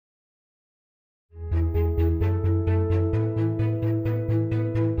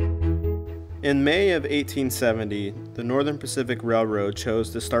In May of 1870, the Northern Pacific Railroad chose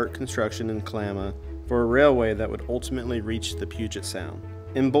to start construction in Kalama for a railway that would ultimately reach the Puget Sound.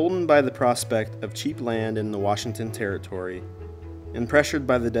 Emboldened by the prospect of cheap land in the Washington Territory, and pressured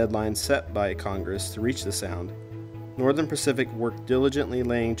by the deadline set by Congress to reach the Sound, Northern Pacific worked diligently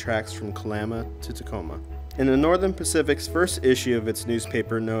laying tracks from Kalama to Tacoma. In the Northern Pacific's first issue of its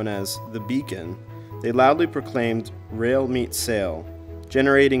newspaper known as The Beacon, they loudly proclaimed "Rail meets sail,"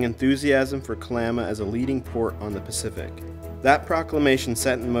 generating enthusiasm for Kalama as a leading port on the Pacific. That proclamation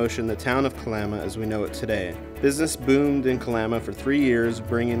set in motion the town of Kalama as we know it today. Business boomed in Kalama for 3 years,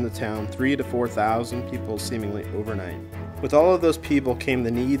 bringing the town 3,000 to 4,000 people seemingly overnight. With all of those people came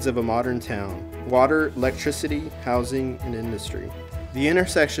the needs of a modern town: water, electricity, housing, and industry. The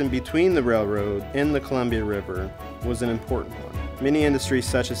intersection between the railroad and the Columbia River was an important one. Many industries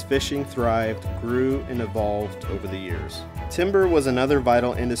such as fishing thrived, grew, and evolved over the years. Timber was another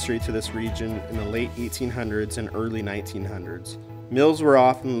vital industry to this region in the late 1800s and early 1900s. Mills were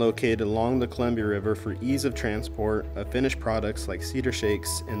often located along the Columbia River for ease of transport of finished products like cedar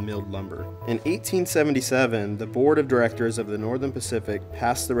shakes and milled lumber. In 1877, the Board of Directors of the Northern Pacific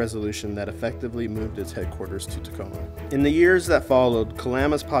passed the resolution that effectively moved its headquarters to Tacoma. In the years that followed,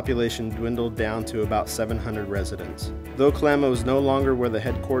 Kalama's population dwindled down to about 700 residents. Though Kalama was no longer where the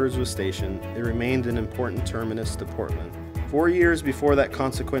headquarters was stationed, it remained an important terminus to Portland. 4 years before that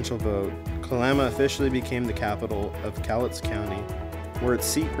consequential vote, Kalama officially became the capital of Cowlitz County, where its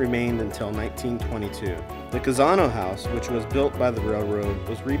seat remained until 1922. The Kazano House, which was built by the railroad,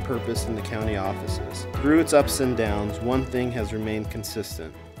 was repurposed into county offices. Through its ups and downs, one thing has remained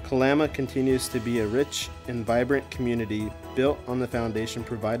consistent. Kalama continues to be a rich and vibrant community built on the foundation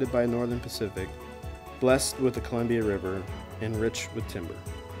provided by Northern Pacific, blessed with the Columbia River, and rich with timber.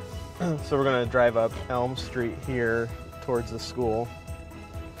 So we're going to drive up Elm Street here towards the school.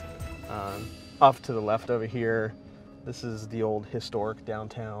 Off to the left over here, this is the old historic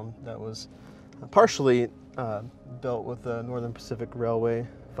downtown that was partially built with the Northern Pacific Railway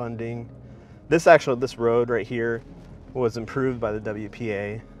funding. This road right here was improved by the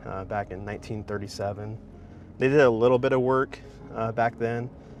WPA back in 1937. They did a little bit of work back then,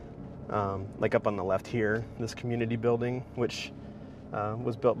 like up on the left here, this community building, which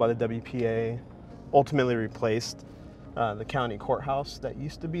was built by the WPA, ultimately replaced the county courthouse that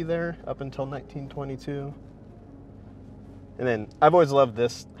used to be there up until 1922. And then I've always loved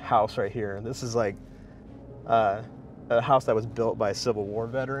this house right here. This is like a house that was built by a Civil War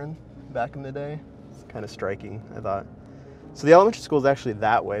veteran back in the day. It's kind of striking, I thought. So the elementary school is actually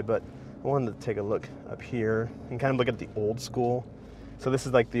that way, but I wanted to take a look up here and kind of look at the old school. So this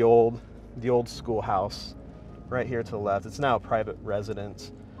is like the old schoolhouse right here to the left. It's now a private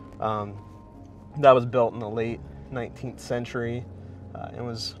residence. That was built in the late 19th century and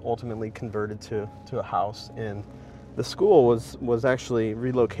was ultimately converted to a house. And the school was actually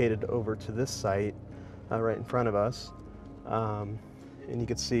relocated over to this site right in front of us. And you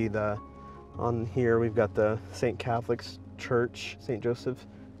can see on here we've got the St. Catholic's Church, St. Joseph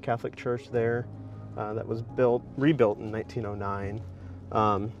Catholic Church there that was rebuilt in 1909.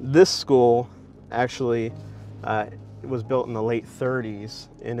 This school actually was built in the late 30s,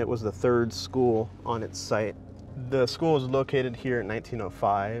 and it was the third school on its site. The school was located here in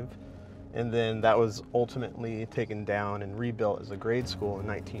 1905, and then that was ultimately taken down and rebuilt as a grade school in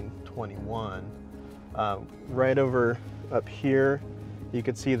 1921. Right over up here, you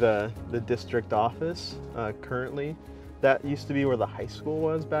can see the district office currently. That used to be where the high school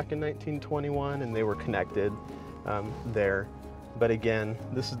was back in 1921, and they were connected there. But again,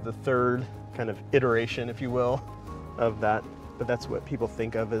 this is the third kind of iteration, if you will, of that. But that's what people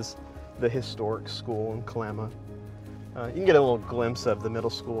think of as the historic school in Kalama. You can get a little glimpse of the middle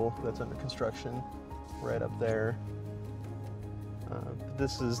school that's under construction right up there.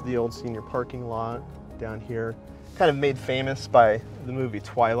 This is the old senior parking lot down here, kind of made famous by the movie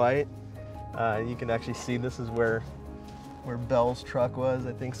Twilight. You can actually see this is where Belle's truck was,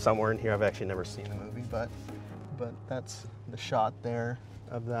 I think, somewhere in here. I've actually never seen the movie, but that's the shot there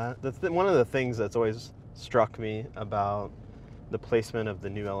of that. That's one of the things that's always struck me about the placement of the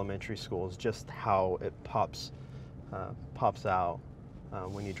new elementary school is just how it pops out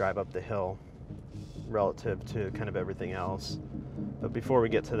when you drive up the hill relative to kind of everything else. But before we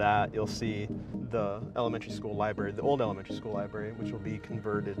get to that, you'll see the elementary school library, the old elementary school library, which will be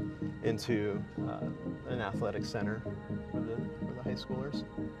converted into an athletic center for the high schoolers.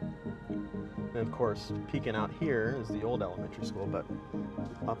 And of course, peeking out here is the old elementary school, but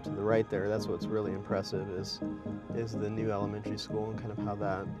up to the right there, that's what's really impressive is the new elementary school and kind of how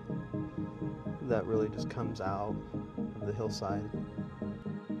that really just comes out of the hillside.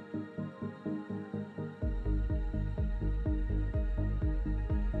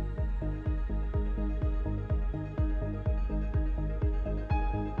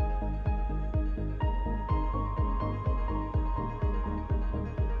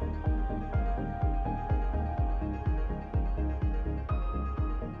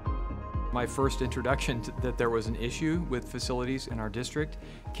 My first introduction that there was an issue with facilities in our district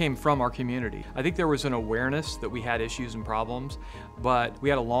came from our community. I think there was an awareness that we had issues and problems, but we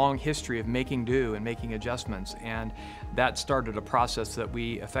had a long history of making do and making adjustments, and that started a process that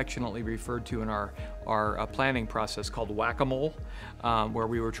we affectionately referred to in our planning process called whack-a-mole, where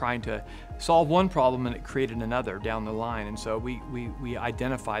we were trying to solve one problem and it created another down the line. And so we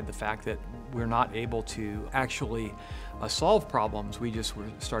identified the fact that we're not able to actually solve problems. We just were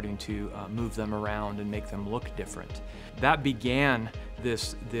starting to move them around and make them look different. That began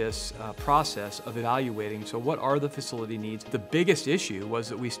this process of evaluating, so what are the facility needs? The biggest issue was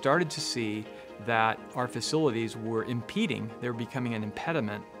that we started to see that our facilities were impeding, they were becoming an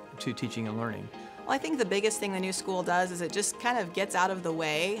impediment to teaching and learning. Well, I think the biggest thing the new school does is it just kind of gets out of the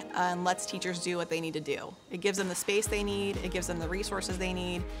way and lets teachers do what they need to do. It gives them the space they need, it gives them the resources they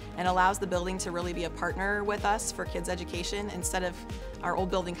need, and allows the building to really be a partner with us for kids' education instead of our old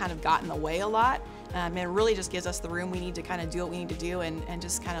building kind of got in the way a lot. And it really just gives us the room we need to kind of do what we need to do and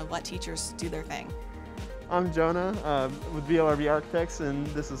just kind of let teachers do their thing. I'm Jonah with BLRB Architects, and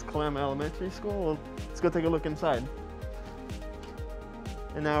this is Kalama Elementary School. Well, let's go take a look inside.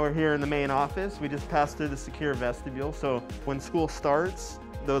 And now we're here in the main office. We just passed through the secure vestibule, so when school starts,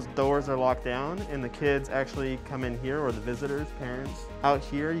 those doors are locked down and the kids actually come in here, or the visitors, parents. Out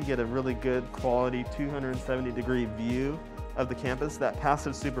here you get a really good quality 270-degree view of the campus. That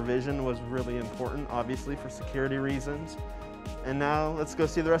passive supervision was really important, obviously, for security reasons. And now let's go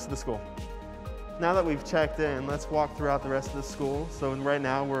see the rest of the school. Now that we've checked in, let's walk throughout the rest of the school. So right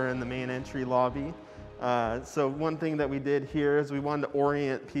now we're in the main entry lobby. So one thing that we did here is we wanted to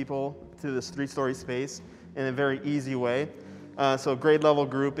orient people to this 3-story space in a very easy way. So grade level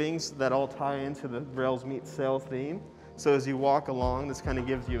groupings that all tie into the Rails Meet Sail theme. So as you walk along, this kind of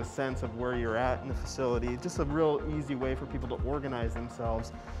gives you a sense of where you're at in the facility. Just a real easy way for people to organize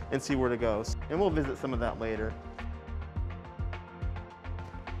themselves and see where to go. And we'll visit some of that later.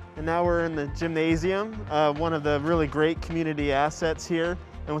 And now we're in the gymnasium, one of the really great community assets here,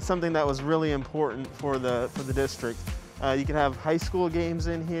 and was something that was really important for the district. You can have high school games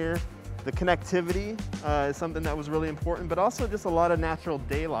in here. The connectivity is something that was really important, but also just a lot of natural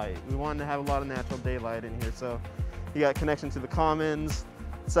daylight. We wanted to have a lot of natural daylight in here. So you got connection to the commons,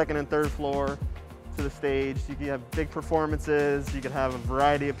 2nd and 3rd floor, to the stage. You could have big performances. You could have a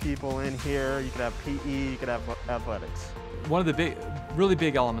variety of people in here. You could have PE, you could have athletics. One of the really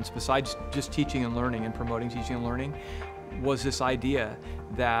big elements, besides just teaching and learning and promoting teaching and learning, was this idea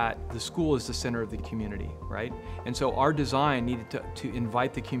that the school is the center of the community, right? And so our design needed to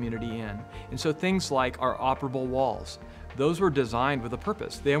invite the community in. And so things like our operable walls, those were designed with a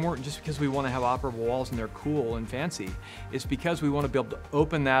purpose. They weren't just because we want to have operable walls and they're cool and fancy. It's because we want to be able to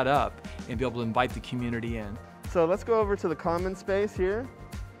open that up and be able to invite the community in. So let's go over to the common space here.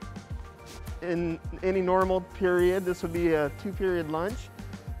 In any normal period, this would be a 2-period lunch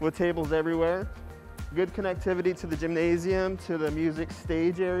with tables everywhere. Good connectivity to the gymnasium, to the music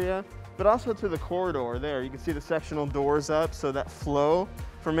stage area, but also to the corridor there. You can see the sectional doors up, so that flow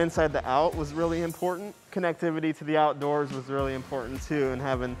from inside to out was really important. Connectivity to the outdoors was really important too, and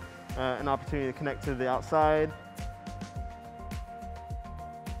having an opportunity to connect to the outside.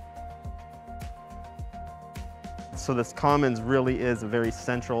 So this commons really is a very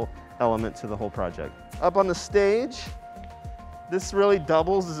central element to the whole project. Up on the stage, this really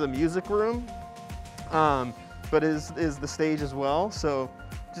doubles as a music room, but is the stage as well. So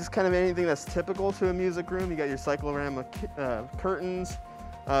just kind of anything that's typical to a music room. You got your cyclorama curtains,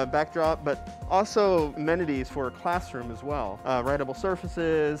 backdrop, but also amenities for a classroom as well. Writable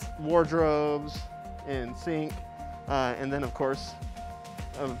surfaces, wardrobes, and sink, and then of course,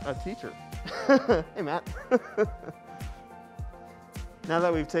 a teacher. Hey, Matt. Now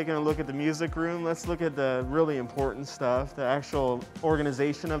that we've taken a look at the music room, let's look at the really important stuff, the actual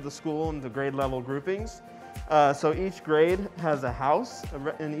organization of the school and the grade level groupings. So each grade has a house,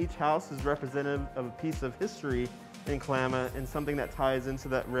 and each house is representative of a piece of history in Kalama and something that ties into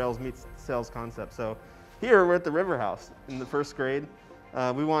that Rails Meets Sails concept. So here we're at the River House in the 1st grade.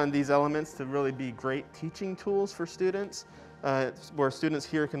 We wanted these elements to really be great teaching tools for students, where students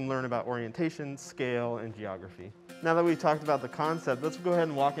here can learn about orientation, scale, and geography. Now that we've talked about the concept, let's go ahead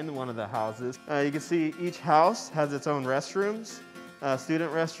and walk into one of the houses. You can see each house has its own restrooms,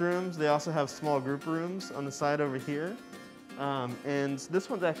 student restrooms. They also have small group rooms on the side over here. And this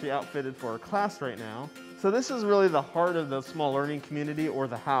one's actually outfitted for a class right now. So this is really the heart of the small learning community, or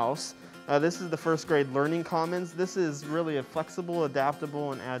the house. This is the 1st grade learning commons. This is really a flexible,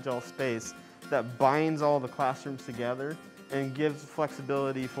 adaptable, and agile space that binds all the classrooms together and gives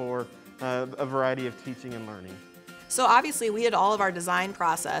flexibility for a variety of teaching and learning. So obviously we did all of our design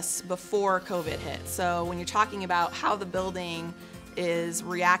process before COVID hit. So when you're talking about how the building is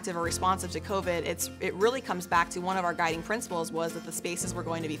reactive or responsive to COVID, it really comes back to one of our guiding principles was that the spaces were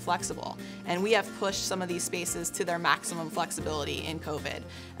going to be flexible. And we have pushed some of these spaces to their maximum flexibility in COVID.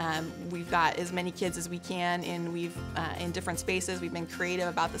 We've got as many kids as we can in different spaces. We've been creative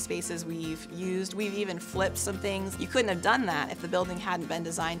about the spaces we've used. We've even flipped some things. You couldn't have done that if the building hadn't been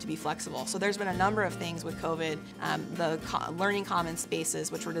designed to be flexible. So there's been a number of things with COVID. The Learning Commons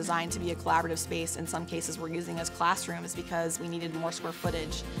spaces, which were designed to be a collaborative space, in some cases we're using as classrooms because we needed more square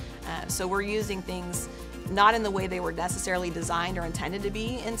footage. So we're using things not in the way they were necessarily designed or intended to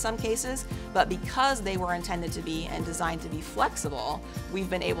be in some cases, but because they were intended to be and designed to be flexible,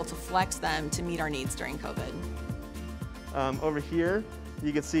 we've been able to flex them to meet our needs during COVID. Over here,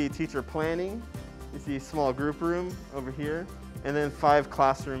 you can see teacher planning. You see small group room over here, and then 5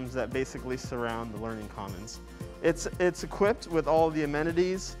 classrooms that basically surround the Learning Commons. It's equipped with all the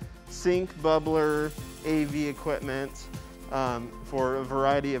amenities, sink, bubbler, AV equipment, for a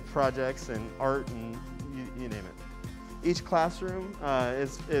variety of projects and art and you name it. Each classroom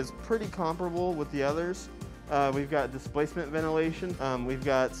is pretty comparable with the others. We've got displacement ventilation. We've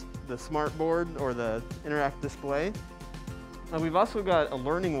got the smart board or the interactive display. We've also got a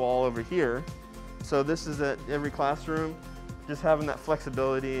learning wall over here. So this is at every classroom, just having that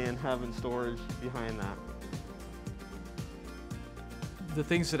flexibility and having storage behind that. The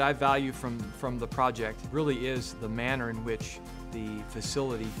things that I value from the project really is the manner in which the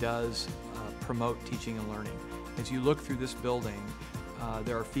facility does promote teaching and learning. As you look through this building,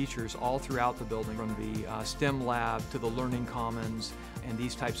 there are features all throughout the building, from the STEM lab to the Learning Commons and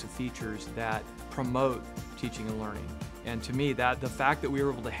these types of features that promote teaching and learning. And to me, the fact that we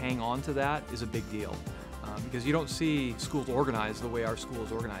were able to hang on to that is a big deal. Because you don't see schools organized the way our school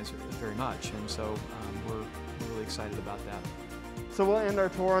is organized very much, and so we're really excited about that. So we'll end our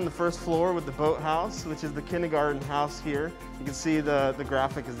tour on the first floor with the boathouse, which is the kindergarten house here. You can see the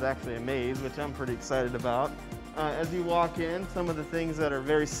graphic is actually a maze, which I'm pretty excited about. As you walk in, some of the things that are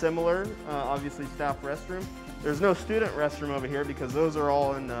very similar, obviously staff restroom. There's no student restroom over here because those are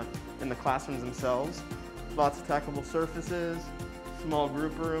all in the classrooms themselves. Lots of tackable surfaces, small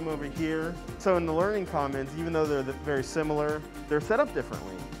group room over here. So in the Learning Commons, even though they're very similar, they're set up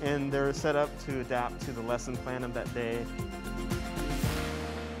differently, and they're set up to adapt to the lesson plan of that day.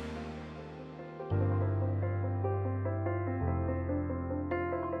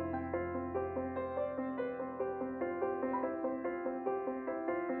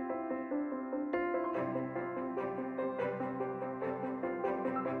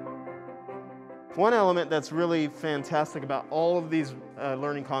 One element that's really fantastic about all of these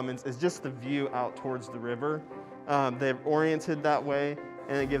Learning Commons is just the view out towards the river. They're oriented that way,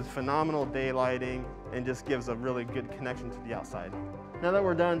 and it gives phenomenal daylighting and just gives a really good connection to the outside. Now that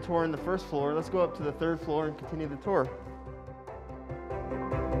we're done touring the first floor, let's go up to the third floor and continue the tour.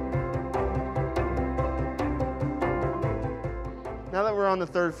 Now that we're on the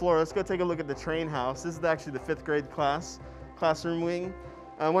third floor, let's go take a look at the train house. This is actually the 5th grade classroom wing.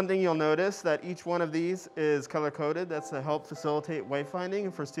 One thing you'll notice that each one of these is color-coded. That's to help facilitate wayfinding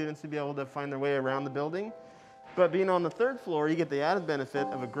and for students to be able to find their way around the building. But being on the 3rd floor, you get the added benefit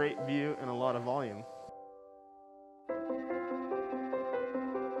of a great view and a lot of volume.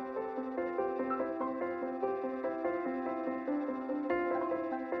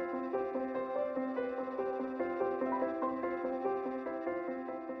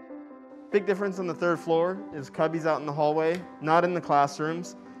 Big difference on the 3rd floor is cubbies out in the hallway, not in the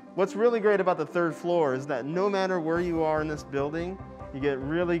classrooms. What's really great about the 3rd floor is that no matter where you are in this building, you get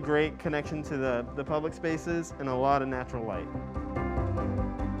really great connection to the public spaces and a lot of natural light.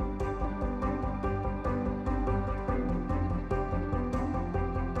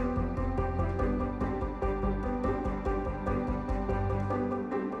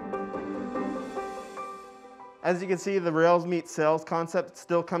 As you can see, the Rails Meet Sales concept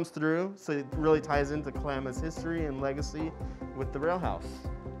still comes through, so it really ties into Kalama's history and legacy with the Rail House.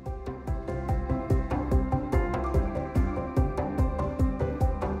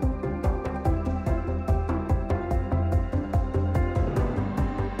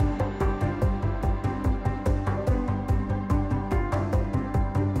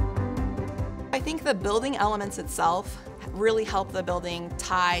 I think the building elements itself really help the building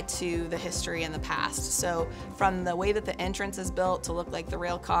tie to the history and the past. So from the way that the entrance is built to look like the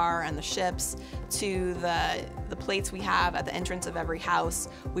rail car and the ships, to the plates we have at the entrance of every house,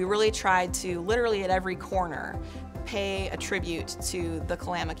 we really tried to, literally at every corner, pay a tribute to the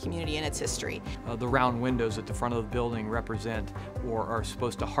Kalama community and its history. The round windows at the front of the building represent or are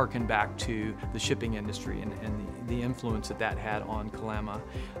supposed to harken back to the shipping industry and the influence that that had on Kalama.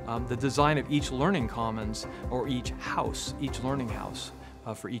 The design of each learning commons or each house, each learning house,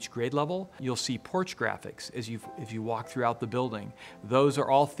 for each grade level, you'll see porch graphics as you walk throughout the building. Those are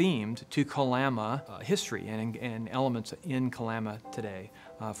all themed to Kalama history and elements in Kalama today,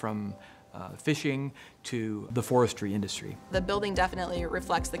 from fishing to the forestry industry. The building definitely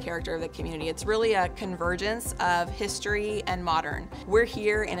reflects the character of the community. It's really a convergence of history and modern. We're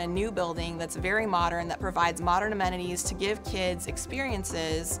here in a new building that's very modern, that provides modern amenities to give kids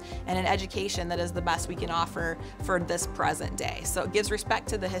experiences and an education that is the best we can offer for this present day. So it gives respect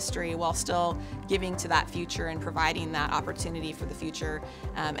to the history while still giving to that future and providing that opportunity for the future.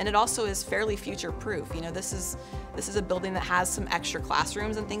 And it also is fairly future-proof. You know, this is a building that has some extra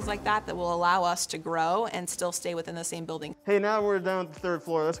classrooms and things like that will allow us to grow and still stay within the same building. Hey, now we're down at the 3rd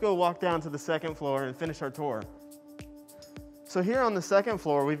floor. Let's go walk down to the 2nd floor and finish our tour. So here on the 2nd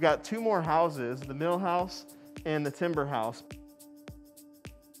floor, we've got 2 more houses, the mill house and the timber house.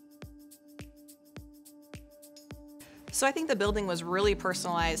 So I think the building was really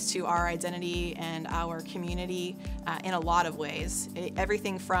personalized to our identity and our community in a lot of ways.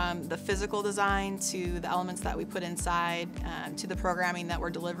 Everything from the physical design to the elements that we put inside to the programming that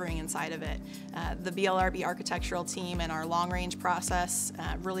we're delivering inside of it. The BLRB architectural team and our long-range process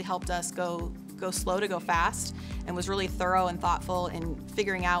really helped us go slow to go fast, and was really thorough and thoughtful in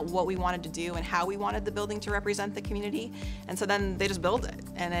figuring out what we wanted to do and how we wanted the building to represent the community. And so then they just build it,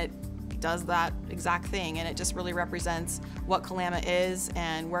 and it does that exact thing, and it just really represents what Kalama is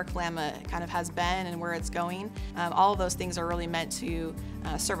and where Kalama kind of has been and where it's going. All of those things are really meant to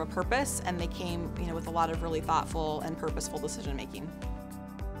serve a purpose, and they came, you know, with a lot of really thoughtful and purposeful decision making.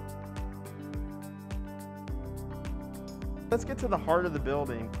 Let's get to the heart of the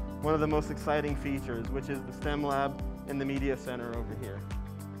building, one of the most exciting features, which is the STEM lab and the media center over here.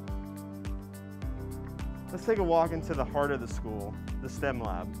 Let's take a walk into the heart of the school, the STEM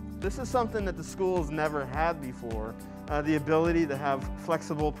lab. This is something that the school's never had before, the ability to have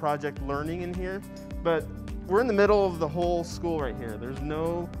flexible project learning in here, but we're in the middle of the whole school right here. There's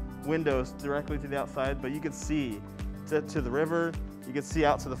no windows directly to the outside, but you could see to the river, you could see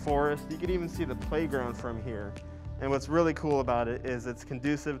out to the forest, you could even see the playground from here. And what's really cool about it is it's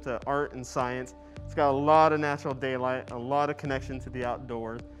conducive to art and science. It's got a lot of natural daylight, a lot of connection to the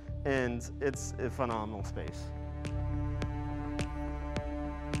outdoors, and it's a phenomenal space.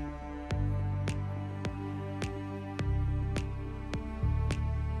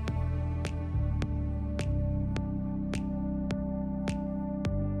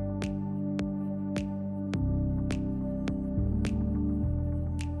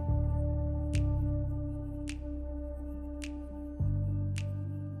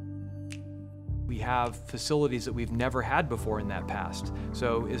 We have facilities that we've never had before in that past.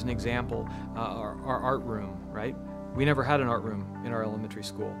 So as an example, our art room, right? We never had an art room in our elementary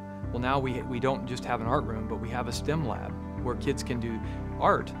school. Well, now we don't just have an art room, but we have a STEM lab where kids can do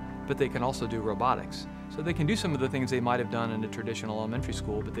art, but they can also do robotics. So they can do some of the things they might have done in a traditional elementary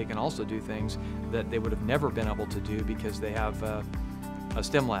school, but they can also do things that they would have never been able to do because they have a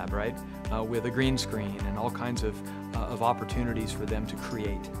STEM lab, right? With a green screen and all kinds of opportunities for them to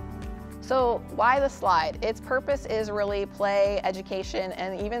create. So why the slide? Its purpose is really play, education,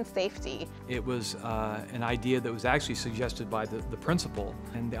 and even safety. It was an idea that was actually suggested by the principal,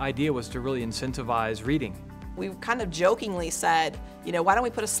 and the idea was to really incentivize reading. We kind of jokingly said, you know, why don't we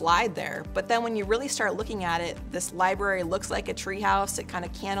put a slide there? But then when you really start looking at it, this library looks like a treehouse. It kind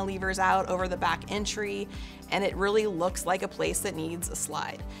of cantilevers out over the back entry, and it really looks like a place that needs a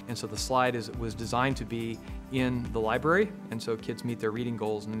slide. And so the slide was designed to be in the library, and so kids meet their reading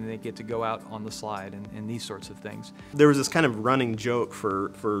goals and then they get to go out on the slide and these sorts of things. There was this kind of running joke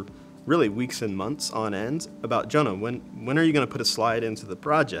for really weeks and months on end about, Jonah, when are you going to put a slide into the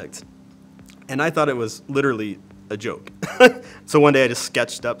project? And I thought it was literally a joke. So one day I just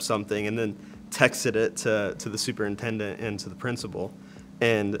sketched up something and then texted it to the superintendent and to the principal,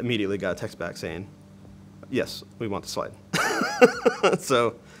 and immediately got a text back saying, yes, we want the slide.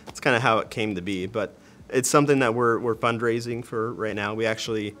 So it's kind of how it came to be, but it's something that we're fundraising for right now. We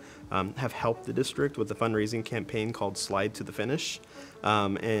actually have helped the district with a fundraising campaign called Slide to the Finish.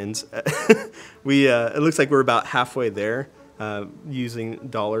 And it looks like we're about halfway there, using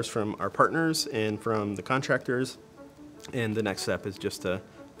dollars from our partners and from the contractors. And the next step is just to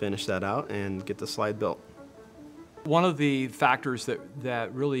finish that out and get the slide built. One of the factors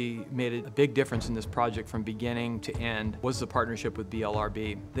that really made a big difference in this project from beginning to end was the partnership with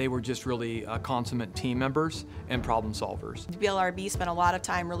BLRB. They were just really consummate team members and problem solvers. BLRB spent a lot of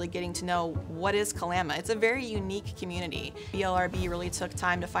time really getting to know what is Kalama. It's a very unique community. BLRB really took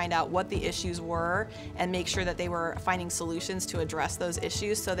time to find out what the issues were and make sure that they were finding solutions to address those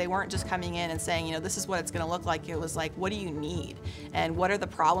issues, so they weren't just coming in and saying, you know, this is what it's going to look like. It was like, what do you need? And what are the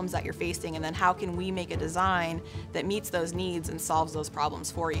problems that you're facing? And then how can we make a design that meets those needs and solves those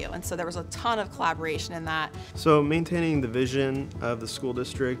problems for you? And so there was a ton of collaboration in that. So maintaining the vision of the school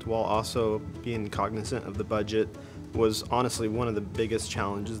district while also being cognizant of the budget was honestly one of the biggest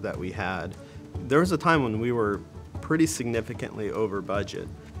challenges that we had. There was a time when we were pretty significantly over budget.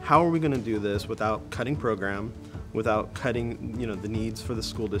 How are we going to do this without cutting program, without cutting, you know, the needs for the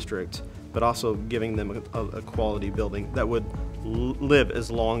school district, but also giving them a quality building that would live as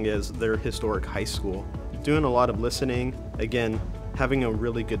long as their historic high school? Doing a lot of listening, again, having a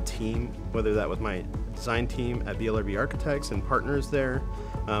really good team, whether that was my design team at BLRB Architects and partners there,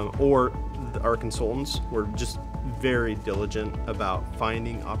 or our consultants were just very diligent about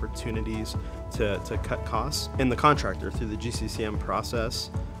finding opportunities to cut costs, and the contractor through the GCCM process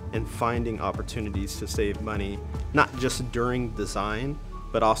and finding opportunities to save money, not just during design,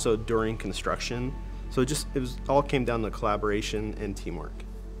 but also during construction. So it all came down to collaboration and teamwork.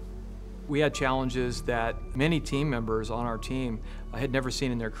 We had challenges that many team members on our team had never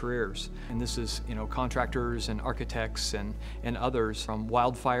seen in their careers. And this is, you know, contractors and architects and others, from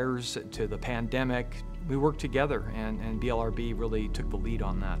wildfires to the pandemic. We worked together, and BLRB really took the lead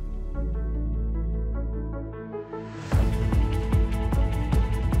on that.